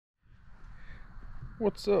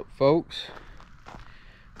What's up, folks?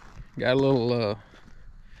 Got a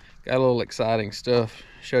little exciting stuff to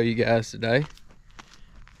show you guys today.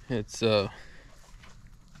 It's the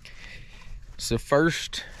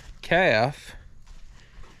first calf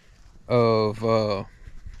of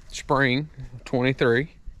spring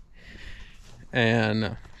 23,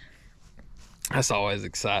 and that's always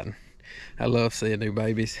exciting. I love seeing new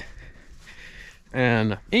babies.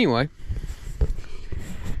 And anyway,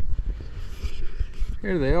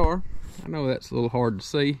 here they are. I know that's a little hard to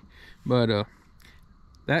see, but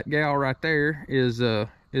that gal right there is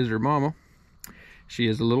her mama. She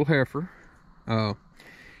is a little heifer.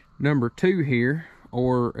 Number 2 here,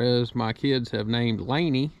 or as my kids have named,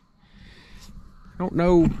 Lainey. I don't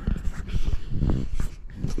know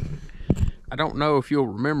if you'll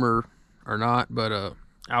remember or not, but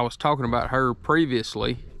I was talking about her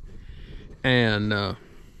previously, and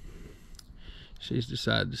she's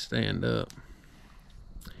decided to stand up.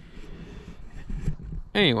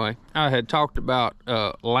 Anyway, I had talked about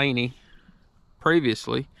Lainey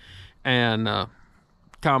previously, and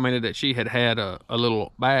commented that she had a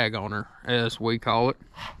little bag on her, as we call it.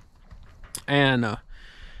 And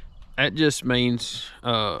that just means,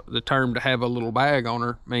 the term to have a little bag on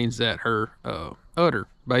her means that her udder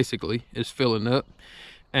basically is filling up.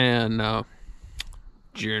 And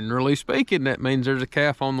generally speaking, that means there's a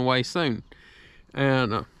calf on the way soon.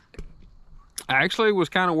 And I actually was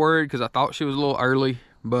kind of worried because I thought she was a little early,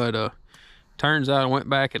 but turns out I went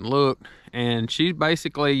back and looked, and she's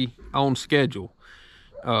basically on schedule.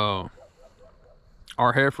 Our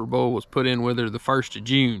heifer bull was put in with her the 1st of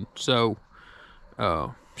June, so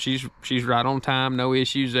she's right on time, no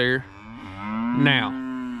issues there.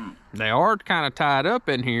 Now, they are kind of tied up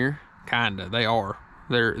in here, they are.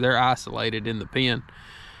 They're isolated in the pen.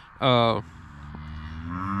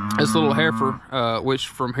 This little heifer, which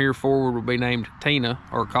from here forward will be named Tina,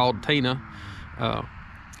 or called Tina,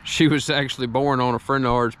 she was actually born on a friend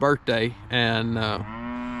of ours' birthday, and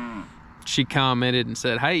she commented and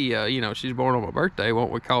said, hey, you know, she's born on my birthday,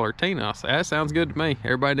 won't we call her Tina? I said, that sounds good to me.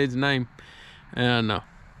 Everybody needs a name. And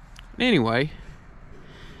anyway,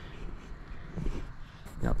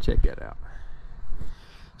 y'all check that out.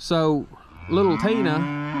 So little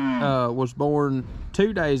Tina was born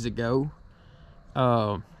 2 days ago.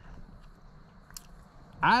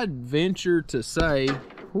 I'd venture to say,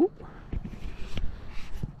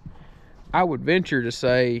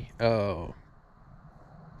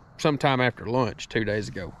 sometime after lunch 2 days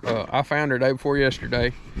ago. I found her day before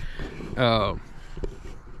yesterday,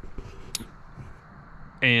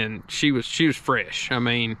 and she was fresh. I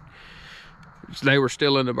mean, they were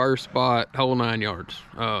still in the birth spot, whole 9 yards.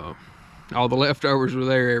 All the leftovers were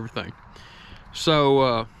there, everything.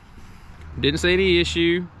 So didn't see any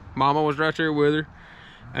issue. Mama was right there with her,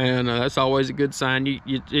 and that's always a good sign. You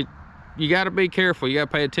got to be careful. You got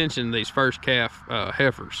to pay attention to these first calf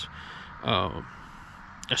heifers,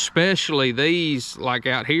 especially these, like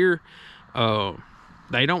out here.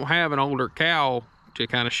 They don't have an older cow to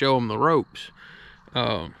kind of show them the ropes.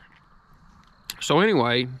 So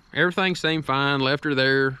anyway, everything seemed fine. Left her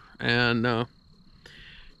there, and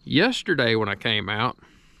yesterday when I came out,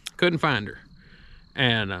 couldn't find her,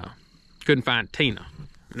 and couldn't find Tina.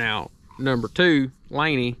 Now, number 2,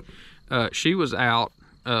 Lainey, she was out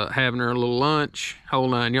having her a little lunch, whole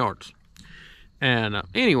 9 yards. And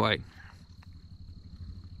anyway,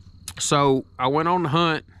 so I went on the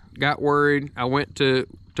hunt, got worried. I went to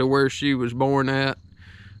where she was born at.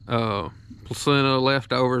 Placenta,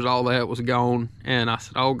 leftovers, all that was gone. And I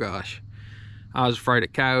said, oh gosh, I was afraid a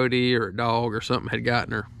coyote or a dog or something had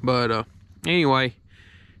gotten her. But anyway,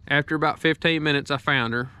 after about 15 minutes, I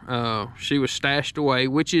found her. She was stashed away,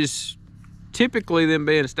 which is typically them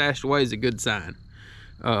being stashed away is a good sign.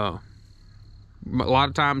 A lot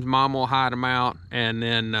of times mom will hide them out and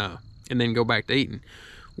then go back to eating.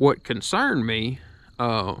 What concerned me,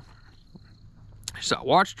 so I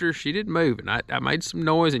watched her. She didn't move, and I made some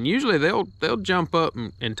noise, and usually they'll jump up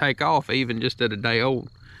and take off even just at a day old.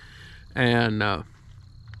 And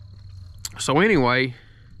so anyway,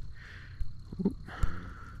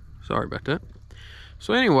 sorry about that.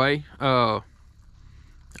 So anyway,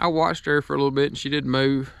 I watched her for a little bit, and she didn't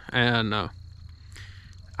move. And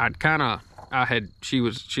she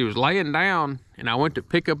was laying down, and I went to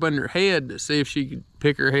pick up under her head to see if she could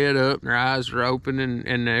pick her head up, and her eyes were open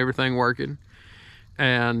and everything working.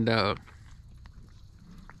 And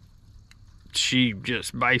she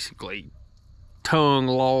just basically tongue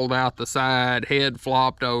lolled out the side, head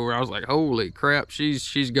flopped over. I was like, holy crap,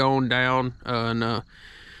 she's going down. And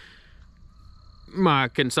my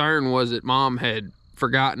concern was that mom had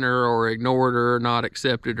forgotten her or ignored her or not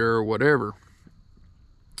accepted her or whatever.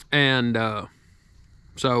 And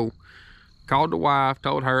so called the wife,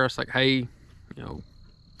 told her, I was like, hey,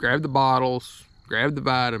 grab the bottles, grab the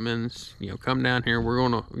vitamins, come down here. We're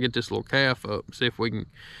gonna get this little calf up, see if we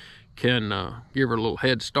can give her a little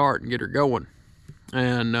head start and get her going.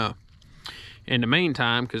 And in the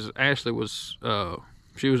meantime, because Ashley was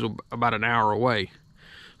she was about an hour away,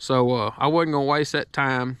 so I wasn't gonna waste that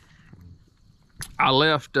time. I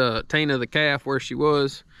left Tina the calf where she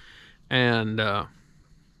was, and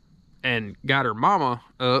got her mama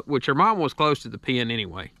up, which her mama was close to the pen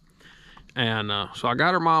anyway. And so I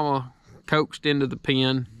got her mama coaxed into the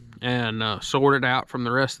pen and sorted out from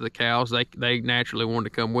the rest of the cows. They naturally wanted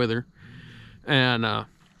to come with her. And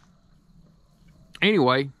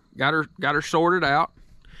anyway, got her sorted out,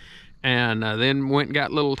 and then went and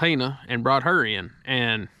got little Tina and brought her in.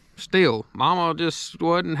 And still, mama just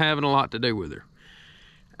wasn't having a lot to do with her.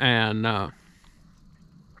 And I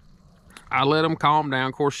let them calm down.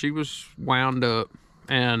 Of course, she was wound up,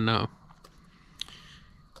 and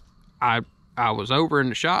I was over in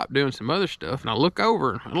the shop doing some other stuff, and I look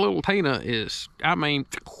over, and little Tina is,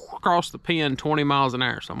 across the pen 20 miles an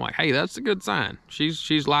hour. So I'm like, hey, that's a good sign.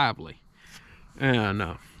 She's lively.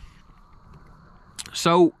 And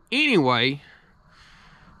so anyway,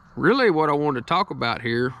 really what I wanted to talk about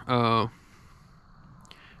here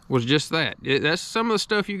was just that. That's some of the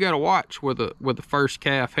stuff you got to watch with the first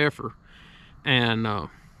calf heifer. And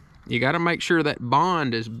you got to make sure that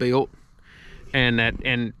bond is built,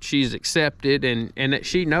 and she's accepted, and that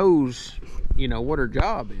she knows what her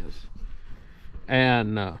job is.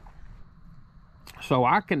 And so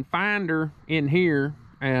I confined her in here,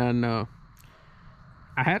 and I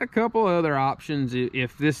had a couple other options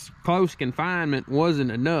if this close confinement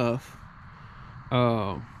wasn't enough.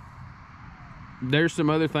 There's some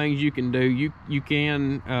other things you can do. You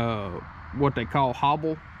can what they call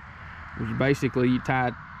hobble, which basically you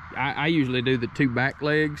tie, I usually do the two back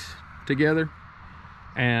legs together,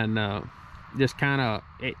 and just kind of,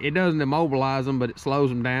 it doesn't immobilize them, but it slows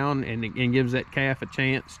them down, and gives that calf a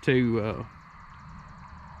chance to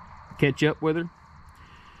catch up with her.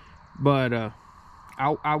 But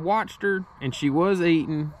I watched her, and she was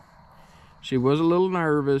eating. She was a little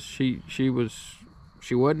nervous. She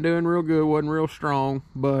wasn't doing real good, wasn't real strong,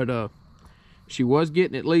 but she was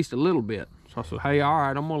getting at least a little bit. So I said, hey, all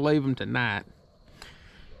right, I'm gonna leave them tonight.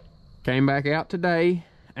 Came back out today,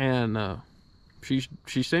 and she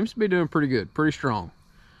seems to be doing pretty good, pretty strong.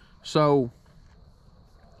 So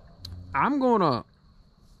I'm gonna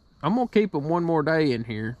keep them one more day in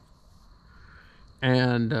here,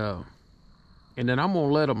 and then I'm gonna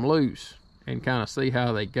let them loose and kind of see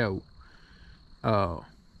how they go.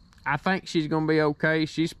 I think she's gonna be okay.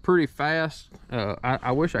 She's pretty fast.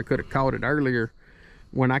 I wish I could have caught it earlier.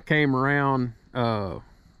 When I came around, I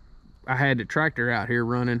had the tractor out here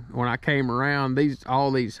running. When I came around,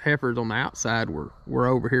 all these heifers on the outside were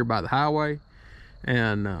over here by the highway,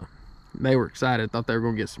 and they were excited. Thought they were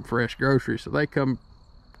gonna get some fresh groceries, so they come,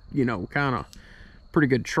 kind of pretty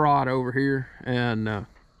good trot over here. And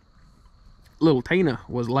little Tina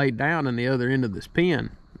was laid down in the other end of this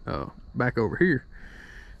pen, back over here.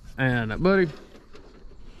 And buddy,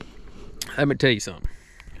 let me tell you something.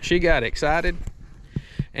 She got excited,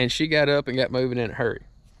 and she got up and got moving in a hurry.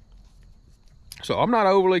 So I'm not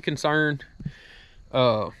overly concerned.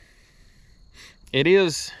 It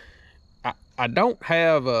is, I don't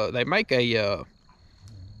have they make a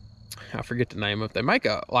I forget the name of it. They make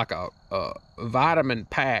a vitamin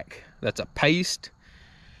pack that's a paste,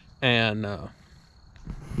 and I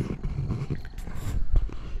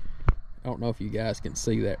don't know if you guys can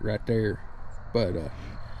see that right there, but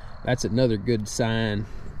that's another good sign.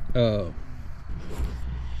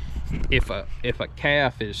 If a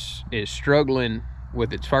calf is struggling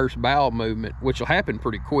with its first bowel movement, which will happen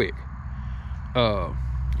pretty quick.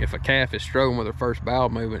 If a calf is struggling with her first bowel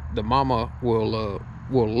movement, the mama will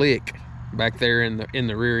lick back there in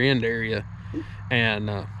the rear end area, and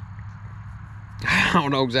I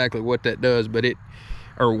don't know exactly what that does, but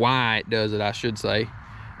or why it does it, I should say.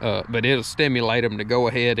 But it'll stimulate them to go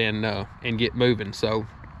ahead and get moving. So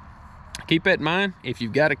keep that in mind. If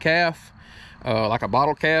you've got a calf, like a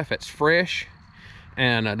bottle calf that's fresh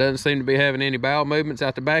and doesn't seem to be having any bowel movements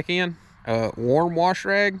out the back end, warm wash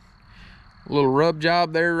rag, a little rub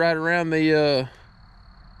job there right around the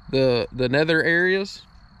nether areas,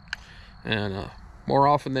 and more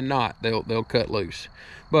often than not they'll cut loose.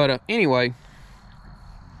 But anyway,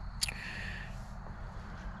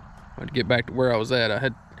 I had to get back to where I was at. I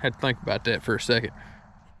had to think about that for a second.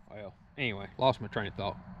 Well, anyway, lost my train of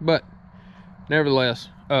thought, but nevertheless,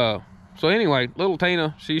 so anyway, little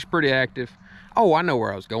Tina, she's pretty active. Oh, I know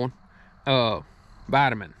where I was going.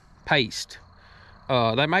 Vitamin. paste.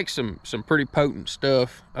 They make some pretty potent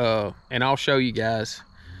stuff, and I'll show you guys.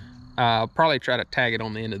 I'll probably try to tag it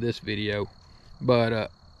on the end of this video.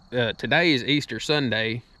 But today is Easter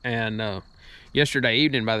Sunday, and yesterday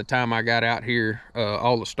evening, by the time I got out here,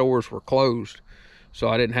 all the stores were closed, so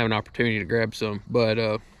I didn't have an opportunity to grab some.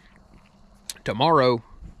 But tomorrow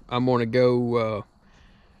I'm going to go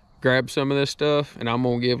grab some of this stuff, and I'm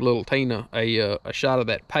going to give little Tina a shot of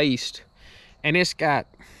that paste. And it's got,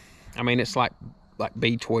 I mean, it's like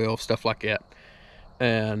B12, stuff like that,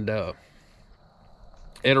 and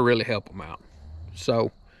it'll really help them out.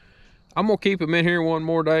 So I'm gonna keep them in here one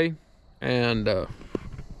more day, and I don't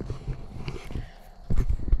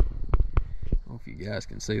know if you guys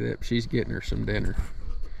can see that, but she's getting her some dinner.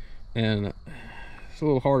 And it's a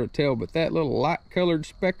little hard to tell, but that little light colored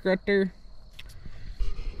speck right there,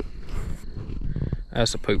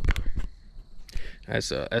 that's a poop.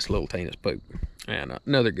 That's little Tina's poop, and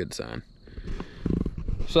another good sign.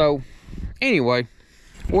 So anyway,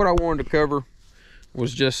 what I wanted to cover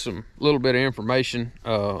was just some little bit of information.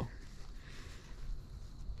 I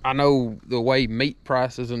know the way meat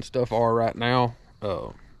prices and stuff are right now,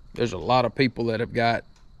 there's a lot of people that have got,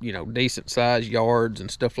 you know, decent sized yards and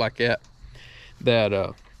stuff like that,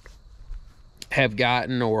 that have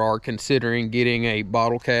gotten or are considering getting a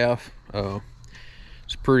bottle calf.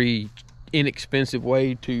 It's a pretty inexpensive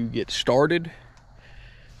way to get started,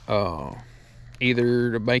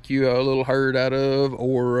 either to make you a little herd out of,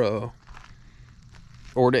 or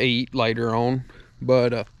to eat later on.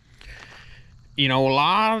 But you know, a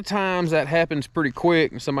lot of times that happens pretty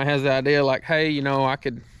quick, and somebody has the idea like, hey, you know, I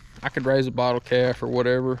could raise a bottle calf or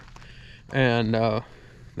whatever, and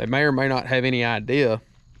they may or may not have any idea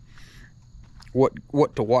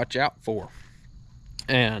what to watch out for.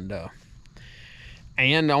 And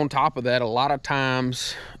on top of that, a lot of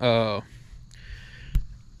times a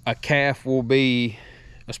calf will be,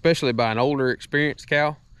 especially by an older experienced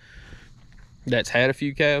cow that's had a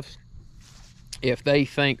few calves, if they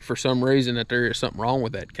think for some reason that there is something wrong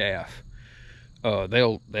with that calf,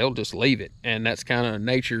 they'll just leave it. And that's kind of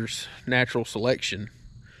nature's natural selection.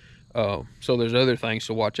 So there's other things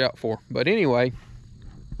to watch out for. But anyway,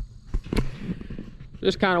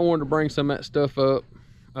 just kind of wanted to bring some of that stuff up.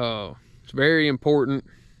 It's very important,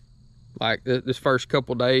 like this first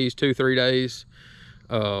couple days, 2-3 days,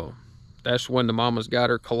 that's when the mama's got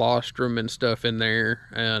her colostrum and stuff in there,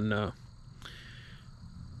 and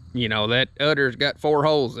you know, that udder's got 4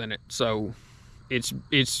 holes in it, so it's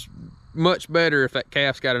much better if that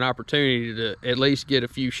calf's got an opportunity to at least get a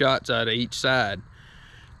few shots out of each side,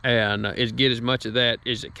 and get as much of that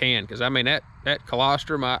as it can. Because I mean, that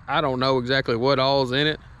colostrum, I don't know exactly what all's in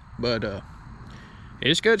it, but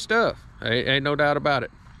it's good stuff. Ain't no doubt about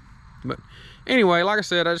it. But anyway, like I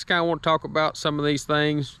said, I just kind of want to talk about some of these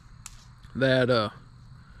things that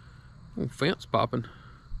fence popping.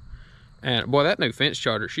 And boy, that new fence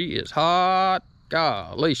charter, she is hot.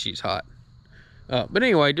 Golly, she's hot. But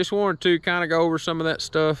anyway, just wanted to kind of go over some of that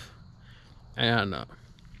stuff, and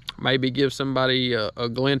maybe give somebody a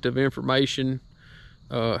glint of information,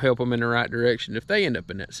 help them in the right direction if they end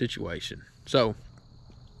up in that situation. So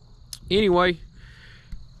anyway,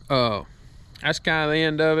 that's kind of the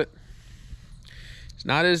end of it. It's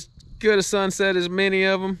not as good a sunset as many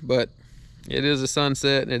of them, but it is a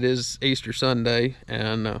sunset, and it is Easter Sunday,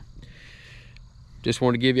 and just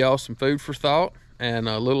want to give y'all some food for thought and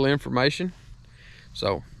a little information.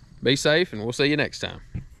 So be safe, and we'll see you next time.